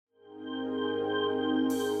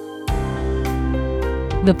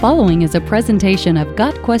The following is a presentation of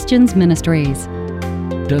Got Questions Ministries.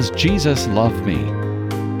 Does Jesus love me?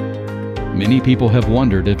 Many people have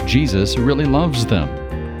wondered if Jesus really loves them.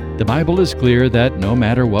 The Bible is clear that no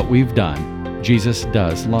matter what we've done, Jesus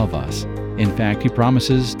does love us. In fact, He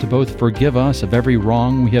promises to both forgive us of every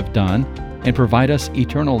wrong we have done and provide us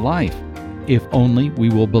eternal life, if only we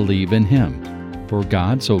will believe in Him. For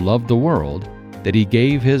God so loved the world that He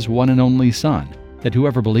gave His one and only Son, that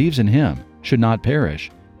whoever believes in Him should not perish,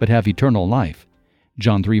 but have eternal life.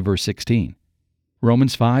 John 3, verse 16.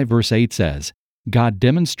 Romans 5, verse 8 says, God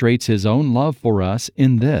demonstrates His own love for us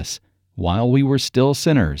in this: while we were still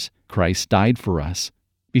sinners, Christ died for us.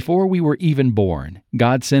 Before we were even born,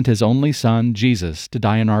 God sent His only Son, Jesus, to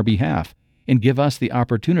die on our behalf and give us the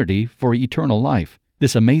opportunity for eternal life.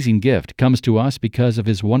 This amazing gift comes to us because of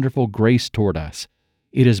His wonderful grace toward us.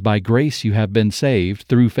 It is by grace you have been saved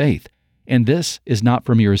through faith, and this is not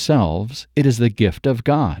from yourselves, it is the gift of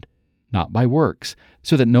God, not by works,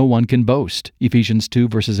 so that no one can boast. Ephesians 2,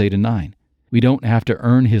 verses 8 and 9. We don't have to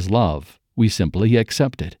earn His love, we simply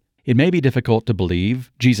accept it. It may be difficult to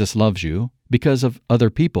believe Jesus loves you because of other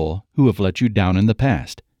people who have let you down in the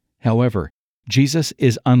past. However, Jesus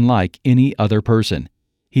is unlike any other person.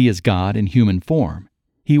 He is God in human form.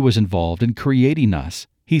 He was involved in creating us.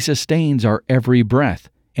 He sustains our every breath,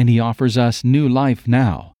 and He offers us new life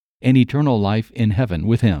now and eternal life in heaven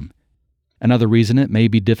with Him. Another reason it may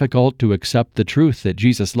be difficult to accept the truth that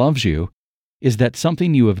Jesus loves you is that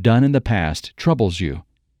something you have done in the past troubles you.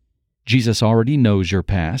 Jesus already knows your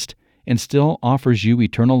past and still offers you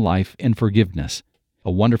eternal life and forgiveness.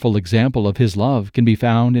 A wonderful example of His love can be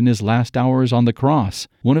found in His last hours on the cross.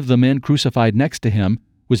 One of the men crucified next to Him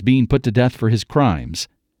was being put to death for his crimes.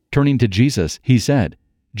 Turning to Jesus, he said,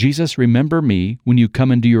 Jesus, remember me when you come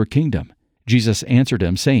into your kingdom. Jesus answered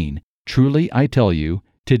him, saying, Truly I tell you,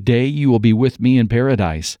 today you will be with me in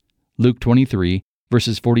paradise. Luke 23,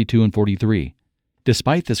 verses 42 and 43.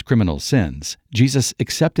 Despite this criminal's sins, Jesus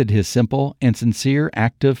accepted his simple and sincere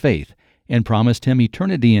act of faith and promised him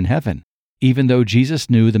eternity in heaven, even though Jesus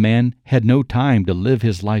knew the man had no time to live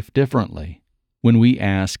his life differently. When we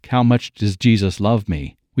ask, how much does Jesus love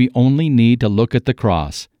me? We only need to look at the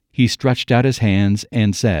cross. He stretched out His hands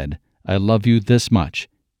and said, I love you this much.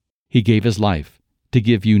 He gave His life to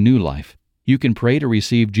give you new life. You can pray to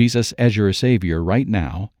receive Jesus as your Savior right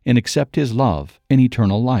now and accept His love and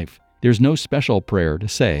eternal life. There's no special prayer to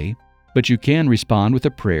say, but you can respond with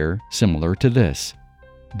a prayer similar to this.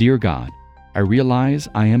 Dear God, I realize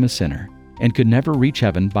I am a sinner and could never reach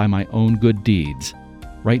heaven by my own good deeds.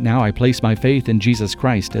 Right now I place my faith in Jesus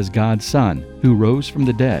Christ as God's Son, who rose from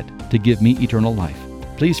the dead to give me eternal life.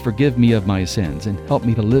 Please forgive me of my sins and help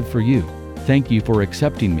me to live for you. Thank you for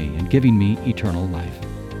accepting me and giving me eternal life.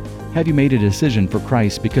 Have you made a decision for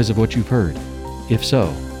Christ because of what you've heard? If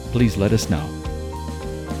so, please let us know.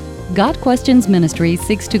 Got Questions Ministries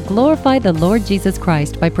seeks to glorify the Lord Jesus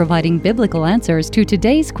Christ by providing biblical answers to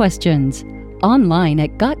today's questions. Online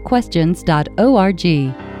at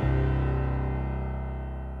gotquestions.org.